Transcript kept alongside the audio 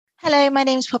Hello, my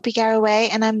name is Poppy Garraway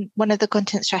and I'm one of the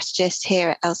content strategists here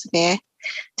at Elsevier.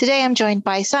 Today I'm joined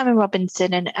by Simon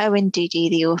Robinson and Owen Doody,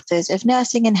 the authors of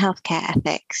Nursing and Healthcare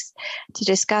Ethics, to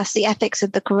discuss the ethics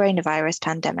of the coronavirus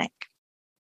pandemic.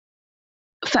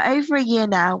 For over a year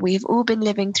now, we've all been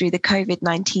living through the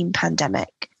COVID-19 pandemic.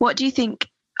 What do you think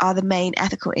are the main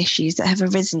ethical issues that have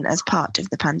arisen as part of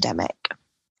the pandemic?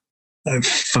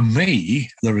 For me,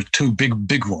 there are two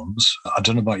big ones. I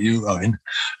don't know about you, Owen.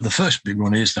 The first big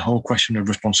one is the whole question of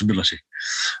responsibility.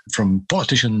 From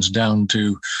politicians down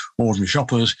to ordinary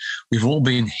shoppers, we've all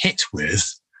been hit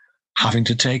with having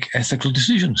to take ethical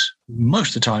decisions.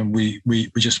 Most of the time, we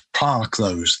just park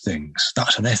those things.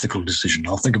 That's an ethical decision.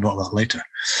 I'll think about that later.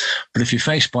 But if you're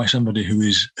faced by somebody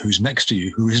who's next to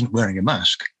you who isn't wearing a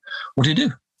mask, what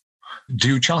do? Do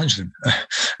you challenge them?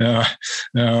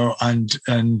 And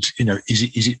you know,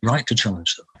 is it right to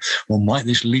challenge them? Or might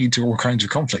this lead to all kinds of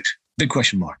conflict? Big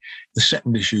question mark. The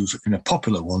second issue, in a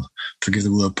popular one, forgive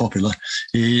the word popular,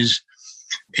 is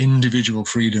individual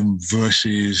freedom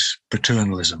versus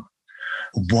paternalism.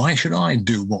 Why should I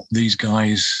do what these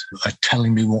guys are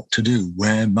telling me what to do?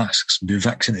 Wear masks, be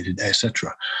vaccinated,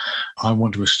 etc. I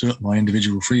want to assert my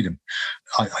individual freedom.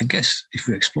 I guess if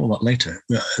we explore that later,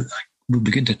 we'll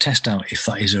begin to test out if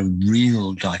that is a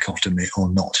real dichotomy or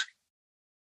not.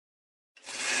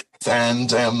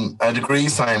 And I'd agree,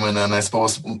 Simon, and I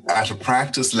suppose at a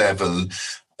practice level,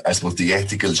 I suppose the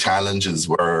ethical challenges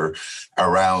were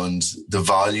around the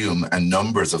volume and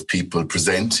numbers of people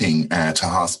presenting to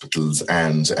hospitals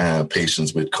and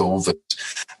patients with COVID,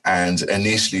 and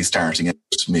initially starting at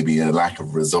maybe a lack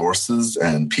of resources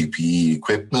and PPE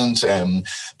equipment.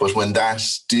 But when that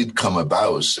did come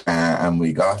about and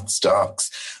we got stocks,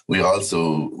 we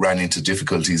also ran into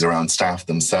difficulties around staff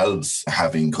themselves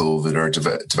having COVID or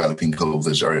developing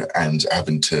COVID and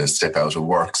having to step out of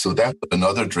work. So that was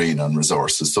another drain on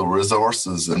resources. So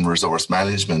resources and resource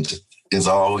management is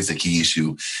always a key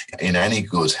issue in any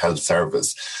good health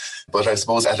service. But I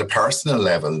suppose at a personal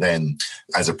level then,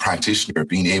 as a practitioner,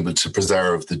 being able to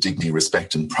preserve the dignity,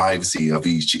 respect and privacy of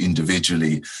each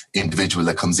individual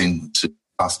that comes into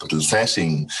hospital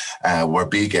setting were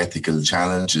big ethical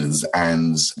challenges,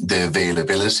 and the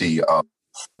availability of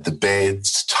the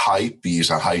bed's type, be it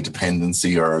a high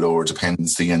dependency or a lower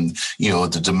dependency, and, you know,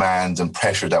 the demand and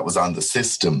pressure that was on the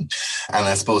system. And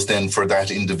I suppose then for that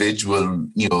individual,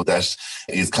 you know, that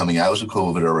is coming out of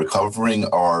COVID or recovering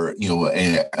or, you know,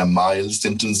 a mild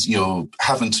symptoms, you know,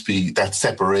 having to be that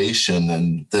separation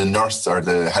and the nurse or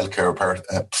the healthcare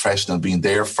professional being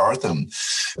there for them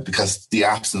because the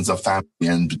absence of family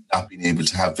and not being able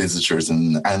to have visitors.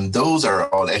 And those are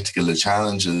all ethical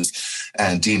challenges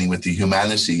and dealing with the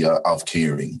humanity of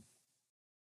caring.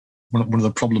 One of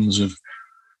the problems of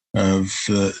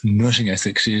nursing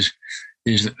ethics is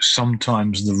that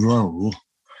sometimes the role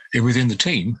within the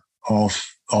team of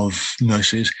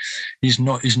nurses is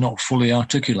not fully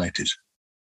articulated.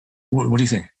 What do you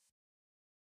think?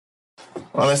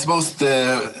 Well, I suppose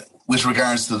with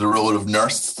regards to the role of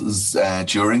nurses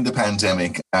during the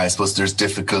pandemic, I suppose there's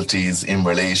difficulties in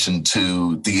relation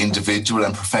to the individual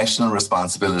and professional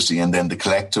responsibility and then the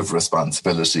collective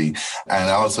responsibility, and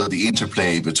also the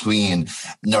interplay between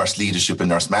nurse leadership and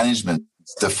nurse management.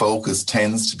 The focus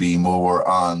tends to be more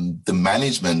on the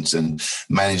management and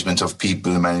management of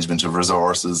people, management of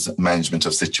resources, management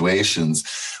of situations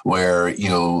where, you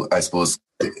know, I suppose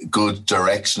good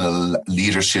directional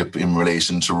leadership in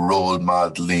relation to role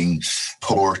modelling,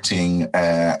 supporting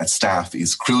staff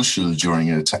is crucial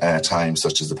during a time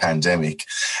such as the pandemic.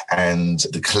 And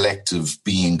the collective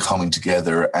being coming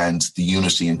together and the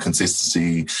unity and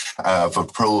consistency of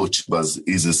approach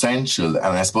is essential. And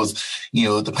I suppose, you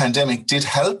know, the pandemic did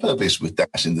help a bit with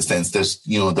that in the sense that,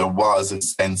 you know, there was a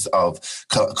sense of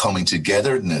coming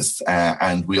togetherness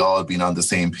and we all being on the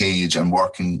same page and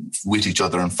working with each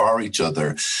other and for each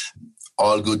other.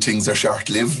 All good things are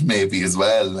short-lived maybe as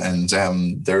well. And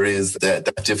there is that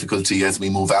difficulty as we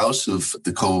move out of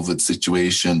the COVID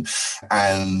situation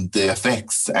and the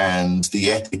effects and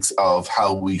the ethics of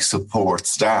how we support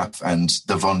staff and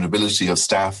the vulnerability of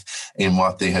staff in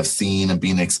what they have seen and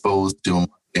been exposed to and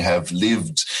what they have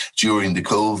lived during the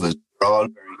COVID. We're all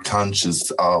very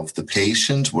conscious of the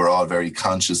patient. We're all very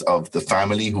conscious of the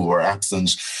family who are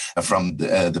absent from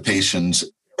the patient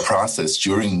process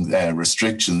during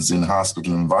restrictions in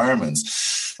hospital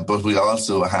environments. But we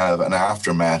also have an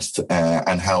aftermath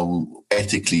and how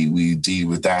ethically we deal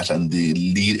with that and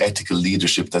the ethical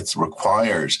leadership that's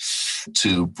required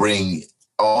to bring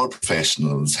all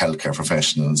professionals, healthcare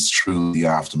professionals, through the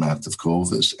aftermath of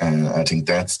COVID. And I think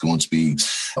that's going to be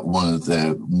one of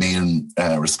the main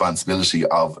responsibility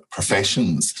of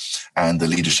professions and the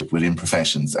leadership within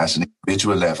professions at an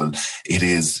individual level. It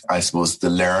is, I suppose, the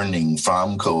learning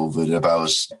from COVID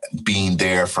about being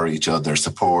there for each other,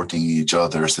 supporting each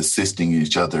other, assisting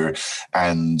each other,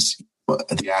 and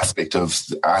the aspect of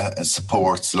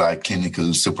supports like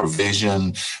clinical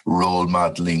supervision, role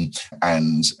modelling,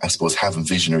 and I suppose having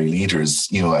visionary leaders.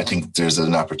 I think there's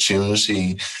an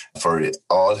opportunity for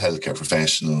all healthcare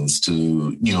professionals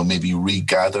to, maybe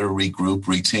regather, regroup,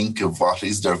 rethink of what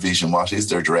is their vision, what is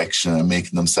their direction, and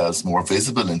making themselves more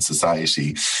visible in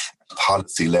society,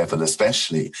 policy level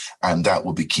especially. And that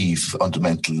will be key for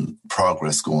fundamental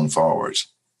progress going forward.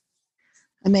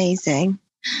 Amazing.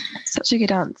 Such a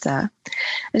good answer.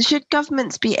 And should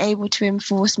governments be able to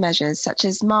enforce measures such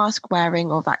as mask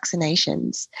wearing or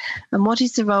vaccinations? And what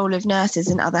is the role of nurses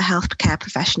and other healthcare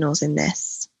professionals in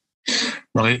this?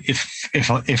 Well,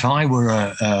 if I were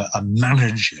a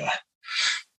manager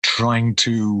trying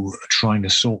to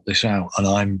sort this out,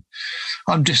 and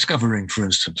I'm discovering, for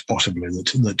instance, possibly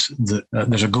that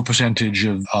there's a good percentage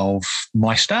of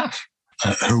my staff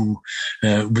who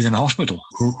within a hospital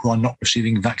who are not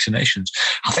receiving vaccinations.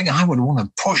 I think I would want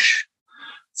to push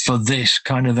for this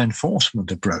kind of enforcement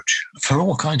approach for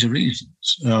all kinds of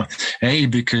reasons. A,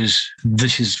 because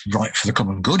this is right for the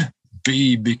common good.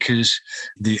 B, because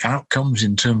the outcomes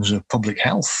in terms of public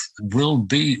health will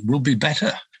be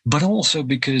better. But also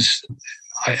because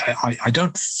I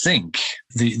don't think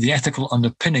the ethical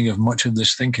underpinning of much of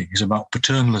this thinking is about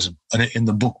paternalism. And in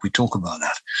the book, we talk about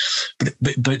that.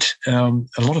 But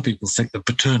a lot of people think that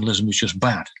paternalism is just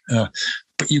bad.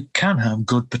 But you can have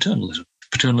good paternalism.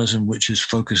 Paternalism which is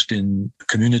focused in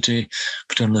community,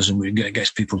 paternalism which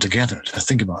gets people together to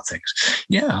think about things.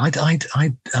 Yeah, I'd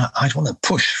want to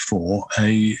push for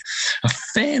a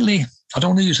fairly, I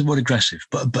don't want to use the word aggressive,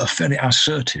 but a fairly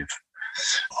assertive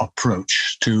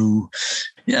approach to,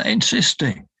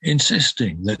 insisting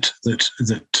that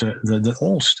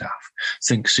all staff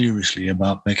think seriously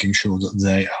about making sure that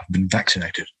they have been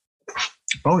vaccinated.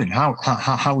 Owen,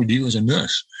 how would you as a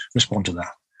nurse respond to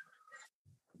that?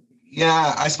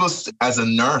 Yeah, I suppose as a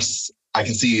nurse, I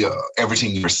can see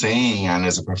everything you're saying, and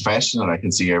as a professional, I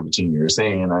can see everything you're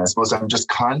saying. And I suppose I'm just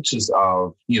conscious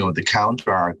of, the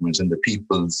counter argument and the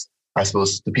people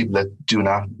that do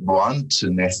not want to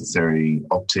necessarily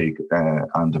uptake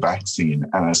on the vaccine.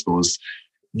 And I suppose,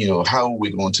 how are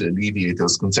we going to alleviate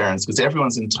those concerns? Because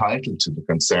everyone's entitled to the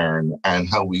concern, and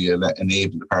how we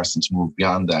enable the person to move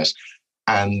beyond that.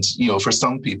 And, for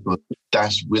some people,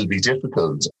 that will be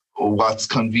difficult. What's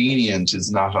convenient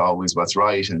is not always what's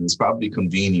right, and it's probably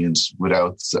convenient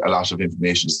without a lot of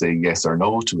information to say yes or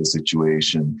no to a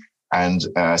situation. And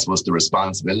I suppose the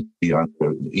responsibility on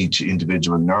each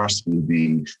individual nurse will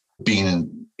be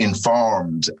being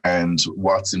informed and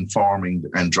what's informing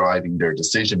and driving their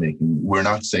decision making. We're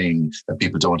not saying that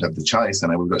people don't have the choice,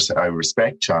 and I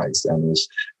respect choice, and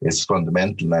it's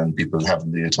fundamental, and people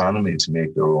having the autonomy to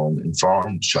make their own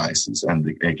informed choices. And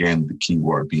again, the key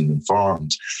word being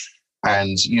informed.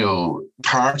 And,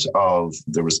 part of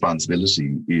the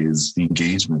responsibility is the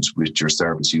engagement with your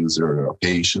service user or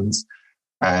patients,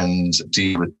 and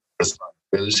deal with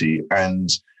responsibility.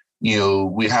 And,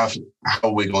 we have, how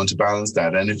are we going to balance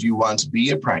that? And if you want to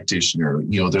be a practitioner,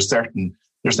 there's certain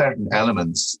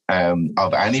elements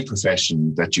of any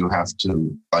profession that you have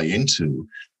to buy into.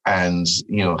 And,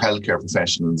 healthcare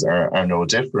professionals are no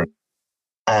different.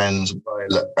 And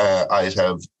while I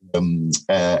have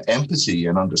empathy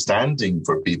and understanding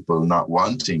for people not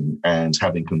wanting and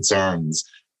having concerns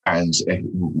and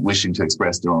wishing to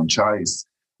express their own choice,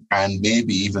 and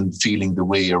maybe even feeling the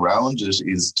way around it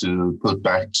is to put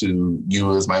back to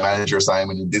you as my manager,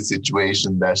 Simon, in this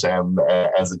situation that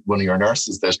as one of your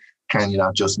nurses, that can you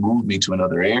not just move me to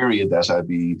another area that I'd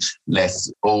be less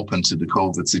open to the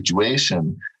COVID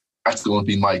situation? That's going to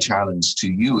be my challenge to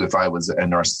you if I was a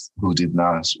nurse who did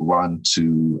not want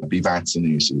to be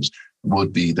vaccinated,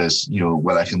 would be that,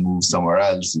 I can move somewhere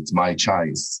else. It's my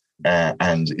choice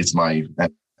and it's my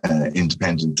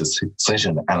independent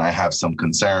decision. And I have some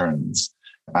concerns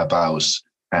about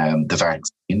the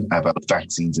vaccine, about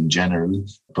vaccines in general.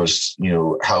 But,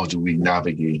 how do we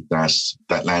navigate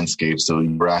that landscape? So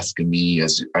you're asking me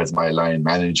as my line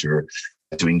manager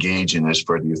to engage in it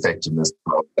for the effectiveness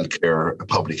of healthcare,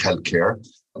 public healthcare,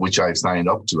 which I've signed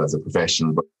up to as a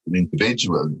professional. But an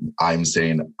individual, I'm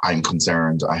saying I'm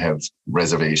concerned, I have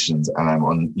reservations, and I'm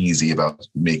uneasy about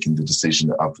making the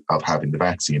decision of having the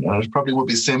vaccine. And it probably would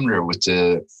be similar with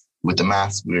the with the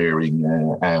mask wearing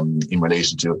in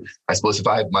relation to, I suppose if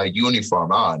I have my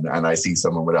uniform on and I see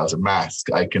someone without a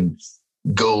mask, I can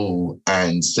go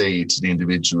and say to the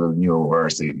individual, or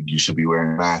say you should be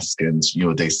wearing a mask, and,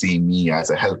 they see me as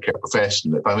a healthcare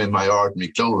professional. If I'm in my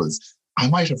ordinary clothes, I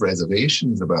might have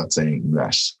reservations about saying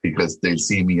that because they'll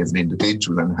see me as an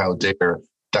individual, and how dare,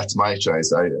 that's my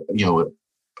choice.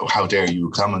 How dare you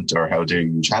comment, or how dare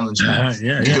you challenge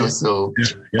me? So.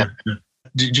 Yeah.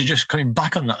 Just coming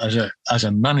back on that as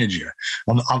a manager,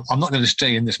 I'm not going to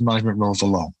stay in this management role for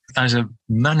long. As a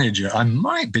manager, I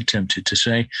might be tempted to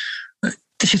say,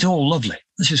 this is all lovely,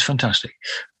 this is fantastic,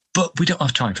 but we don't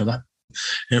have time for that.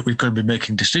 We've got to be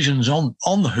making decisions on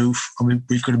the hoof, and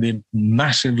we've got to be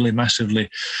massively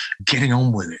getting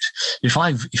on with it. If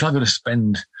I've got to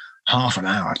spend half an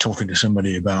hour talking to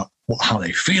somebody about how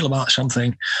they feel about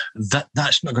something,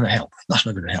 that's not going to help. That's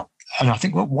not going to help. And I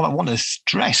think what I want to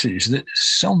stress is that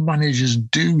some managers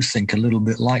do think a little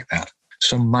bit like that,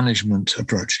 some management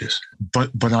approaches.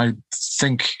 But I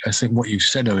think what you've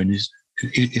said, Owen, is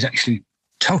actually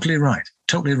totally right.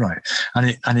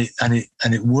 And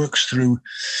it works through,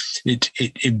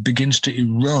 it begins to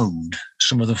erode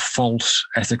some of the false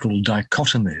ethical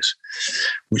dichotomies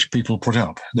which people put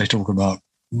up. They talk about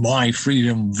my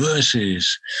freedom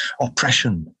versus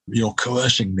oppression. You're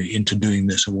coercing me into doing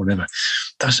this or whatever.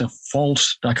 That's a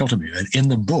false dichotomy. And in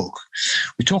the book,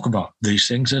 we talk about these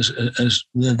things as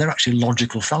they're actually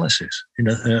logical fallacies.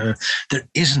 There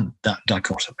isn't that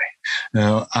dichotomy.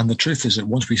 And the truth is that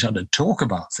once we start to talk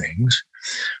about things,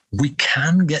 we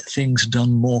can get things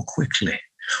done more quickly.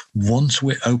 Once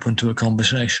we're open to a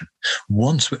conversation,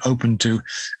 once we're open to,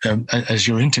 as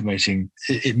you're intimating,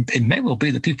 it may well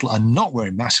be that people are not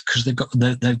wearing masks because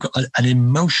they've got an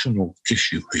emotional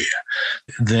issue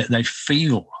here. They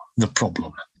feel the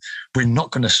problem. We're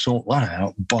not going to sort that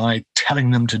out by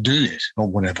telling them to do it or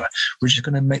whatever. We're just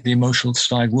going to make the emotional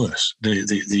side worse,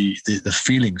 the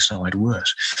feeling side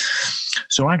worse.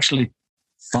 So actually,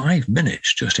 5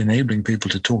 minutes just enabling people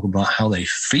to talk about how they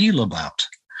feel about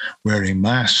wearing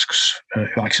masks,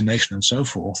 vaccination, and so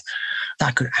forth,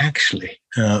 that could actually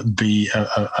be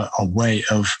a way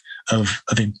of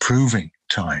improving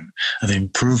time, of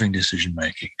improving decision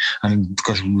making, and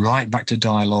goes right back to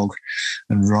dialogue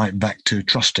and right back to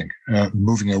trusting,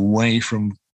 moving away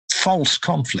from false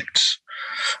conflicts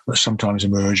that sometimes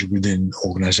emerge within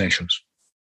organizations.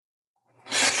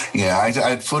 Yeah,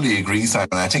 I'd fully agree, Simon.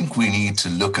 I think we need to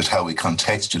look at how we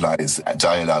contextualize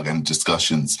dialogue and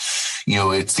discussions.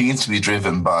 It seems to be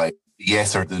driven by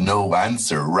yes or the no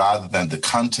answer rather than the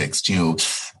context.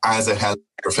 As a health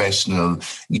professional,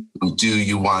 do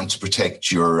you want to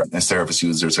protect your service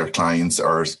users or clients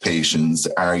or patients?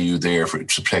 Are you there to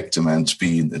protect them and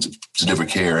to deliver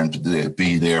care and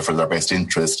be there for their best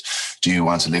interest? Do you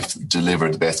want to deliver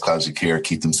the best quality care,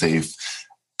 keep them safe?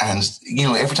 And,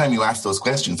 every time you ask those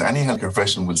questions, any healthcare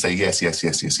professional will say yes, yes,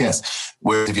 yes, yes, yes.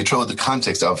 Whereas if you throw the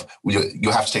context of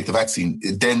you have to take the vaccine,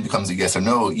 it then becomes a yes or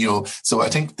no. So I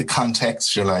think the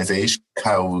contextualization,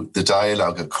 how the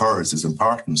dialogue occurs, is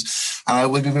important. And I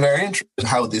would be very interested in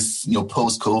how this,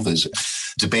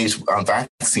 post-COVID debate on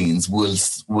vaccines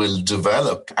will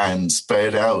develop and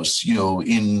spread out.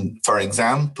 In, for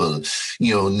example,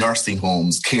 nursing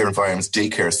homes, care environments,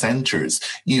 daycare centres,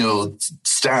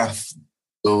 staff.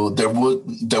 So there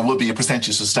would be a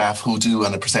percentage of staff who do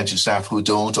and a percentage of staff who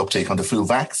don't uptake on the flu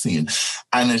vaccine.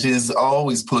 And it is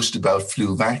always pushed about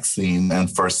flu vaccine and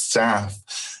for staff,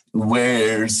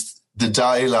 whereas the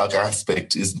dialogue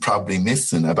aspect is probably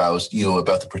missing about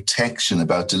the protection,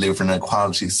 about delivering a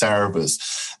quality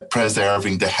service,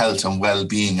 preserving the health and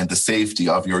well-being and the safety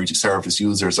of your service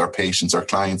users or patients or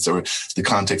clients, or the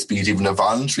context, be it even a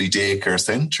voluntary daycare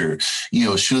centre.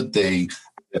 Should they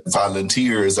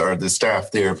volunteers or the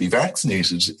staff there be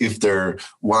vaccinated if they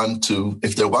want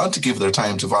to give their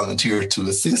time to volunteer to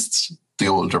assist the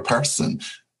older person?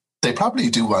 They probably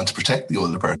do want to protect the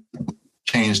older person.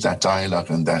 Change that dialogue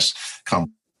and that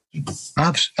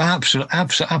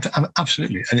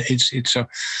absolutely. And it's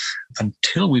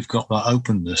until we've got that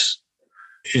openness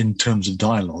in terms of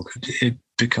dialogue, it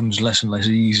becomes less and less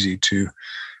easy to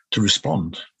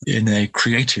respond in a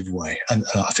creative way. And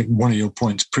I think one of your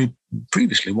points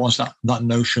previously was that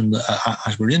notion that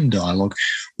as we're in dialogue,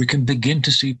 we can begin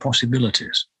to see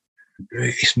possibilities.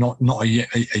 It's not a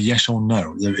yes or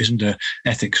no. There isn't a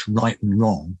ethics right and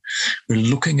wrong. We're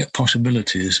looking at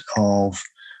possibilities of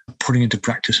putting into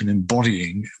practice and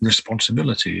embodying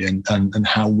responsibility and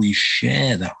how we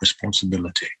share that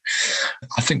responsibility.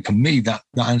 I think for me, that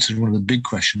answers one of the big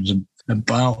questions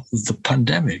about the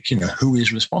pandemic. Who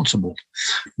is responsible?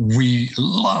 We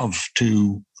love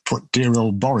to put dear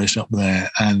old Boris up there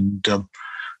and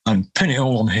pin it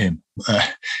all on him.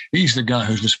 He's the guy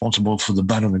who's responsible for the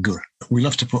bad and the good. We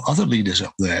love to put other leaders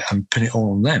up there and pin it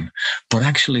all on them. But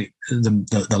actually,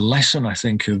 the lesson, I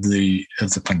think, of the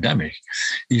pandemic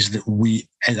is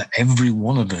that every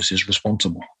one of us is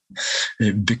responsible.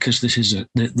 Because this is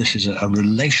a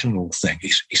relational thing.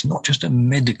 It's not just a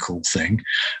medical thing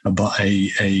about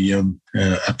a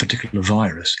particular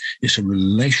virus. It's a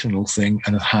relational thing,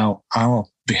 and how our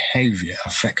behavior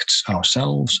affects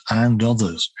ourselves and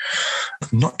others,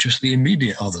 not just the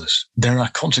immediate others. There are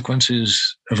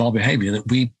consequences of our behavior that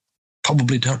we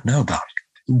probably don't know about,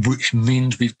 which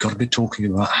means we've got to be talking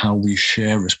about how we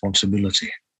share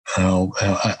responsibility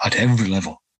at every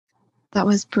level. That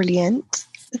was brilliant.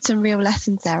 Some real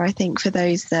lessons there, I think, for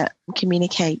those that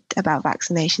communicate about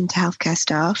vaccination to healthcare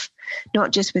staff,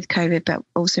 not just with COVID, but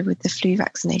also with the flu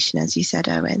vaccination, as you said,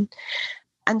 Owen.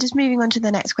 And just moving on to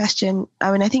the next question,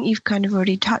 Owen, I think you've kind of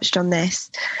already touched on this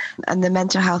and the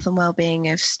mental health and well-being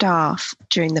of staff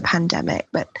during the pandemic,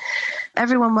 but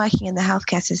everyone working in the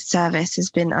healthcare service has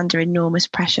been under enormous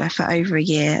pressure for over a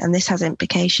year, and this has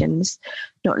implications,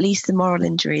 not least the moral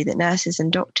injury that nurses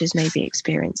and doctors may be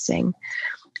experiencing.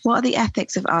 What are the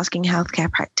ethics of asking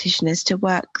healthcare practitioners to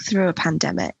work through a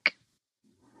pandemic?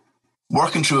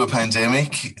 Working through a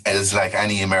pandemic is like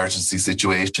any emergency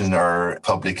situation or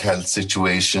public health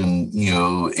situation,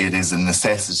 it is a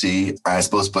necessity, I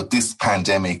suppose, but this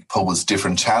pandemic poses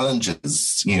different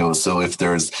challenges, so if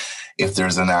there's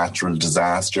a natural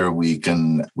disaster, we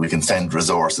can send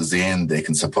resources in, they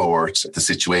can support the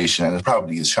situation, and it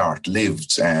probably is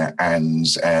short-lived, and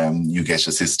you get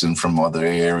assistance from other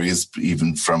areas,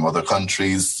 even from other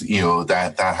countries,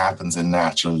 that happens in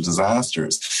natural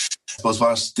disasters. I suppose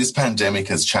what this pandemic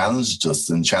has challenged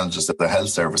us as the health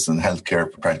service and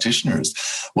healthcare practitioners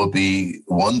will be,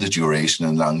 one, the duration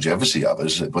and longevity of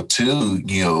it, but two,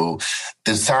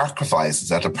 the sacrifices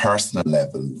at a personal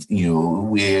level.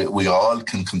 We all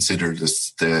can consider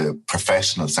this the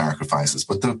professional sacrifices,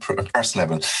 but the personal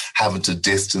level, having to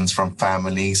distance from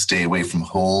family, stay away from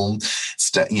home,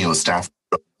 staff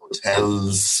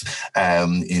hotels,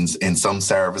 in some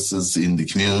services in the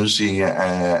community,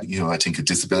 I think of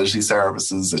disability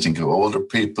services, I think of older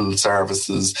people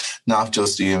services, not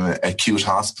just acute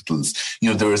hospitals.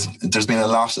 There's been a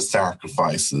lot of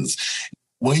sacrifices.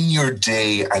 When your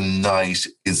day and night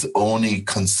is only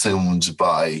consumed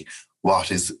by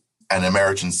what is an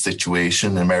emergency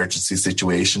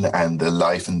situation, and the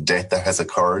life and death that has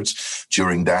occurred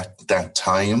during that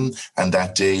time and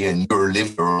that day, and you're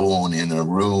living alone in a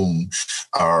room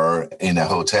or in a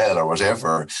hotel or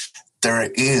whatever, there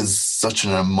is such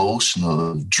an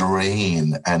emotional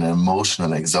drain and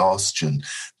emotional exhaustion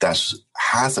that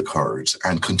has occurred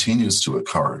and continues to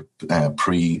occur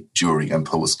pre, during and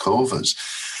post-COVID.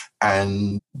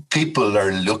 And people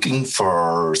are looking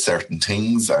for certain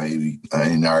things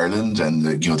in Ireland, and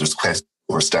there's questions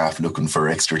for staff looking for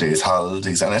extra days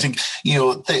holidays. And I think,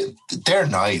 they're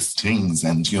nice things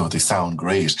and, they sound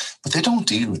great, but they don't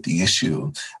deal with the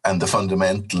issue and the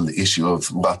fundamental issue of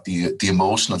what the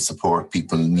emotional support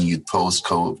people need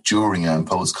post-COVID, during and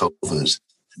post-COVID.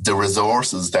 The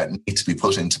resources that need to be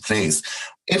put into place.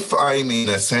 If I'm in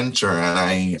a centre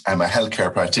and I'm a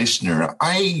healthcare practitioner,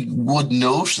 I would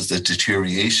notice a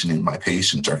deterioration in my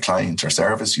patient or client or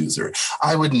service user.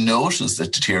 I would notice a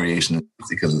deterioration in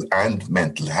physical and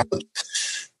mental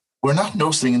health. We're not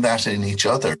noticing that in each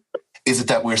other. Is it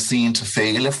that we're seen to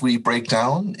fail if we break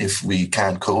down, if we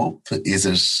can't cope? Is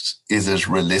it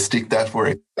realistic that we're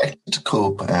expected to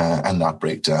cope and not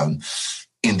break down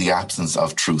in the absence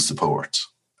of true support?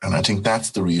 And I think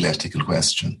that's the real ethical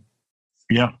question.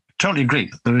 Yeah, totally agree.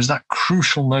 There is that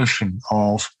crucial notion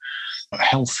of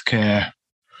healthcare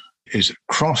is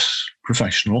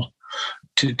cross-professional.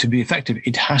 To be effective,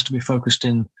 it has to be focused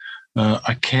in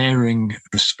a caring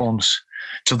response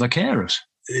to the carers.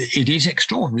 It is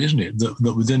extraordinary, isn't it,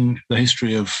 that within the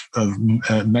history of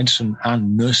medicine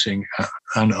and nursing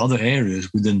and other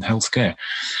areas within healthcare,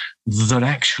 that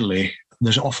actually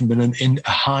there's often been a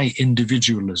high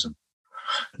individualism.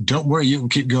 Don't worry, you can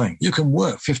keep going. You can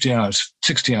work 50 hours,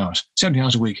 60 hours, 70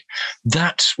 hours a week.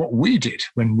 That's what we did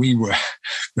when we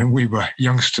were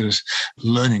youngsters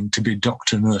learning to be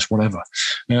doctor, nurse, whatever.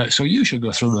 So you should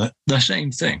go through the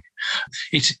same thing.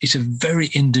 It's a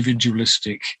very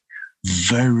individualistic,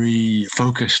 very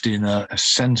focused in a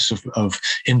sense of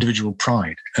individual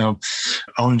pride.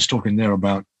 Owen's talking there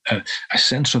about a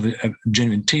sense of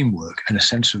genuine teamwork and a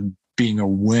sense of being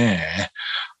aware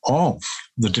of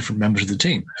the different members of the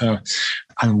team. An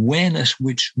awareness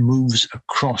which moves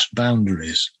across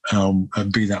boundaries,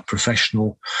 be that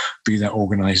professional, be that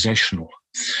organizational.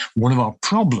 One of our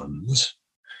problems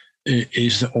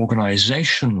is that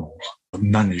organizational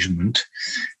management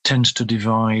tends to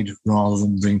divide rather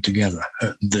than bring together.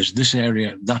 There's this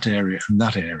area, and that area.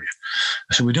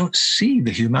 So we don't see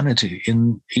the humanity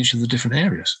in each of the different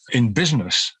areas. In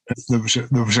business, there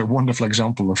was a wonderful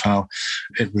example of how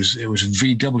it was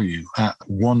VW at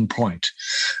one point.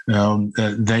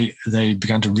 They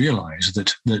began to realize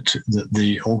that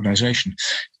the organization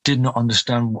did not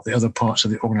understand what the other parts of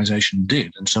the organization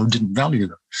did, and so didn't value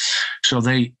them. So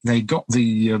they got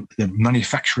the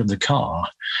manufacturer of the car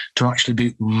to actually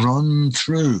be run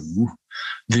through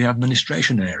the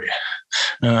administration area,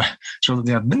 so that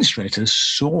the administrators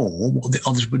saw what the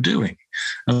others were doing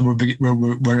and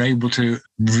were able to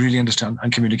really understand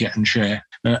and communicate and share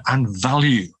and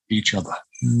value each other.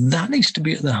 That needs to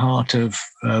be at the heart of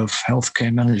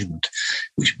healthcare management,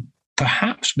 which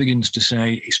perhaps begins to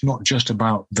say it's not just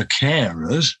about the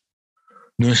carers,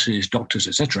 nurses, doctors,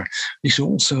 etc. It's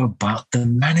also about the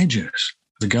managers,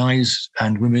 the guys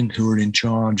and women who are in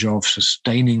charge of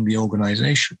sustaining the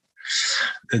organization.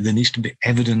 There needs to be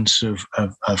evidence of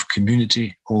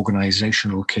community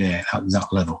organizational care at that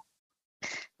level.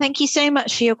 Thank you so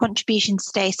much for your contributions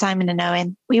today, Simon and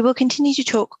Owen. We will continue to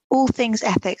talk all things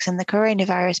ethics and the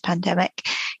coronavirus pandemic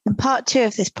in part 2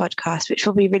 of this podcast, which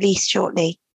will be released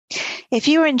shortly. If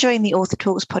you are enjoying the Author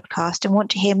Talks podcast and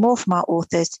want to hear more from our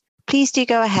authors, please do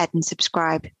go ahead and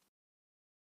subscribe.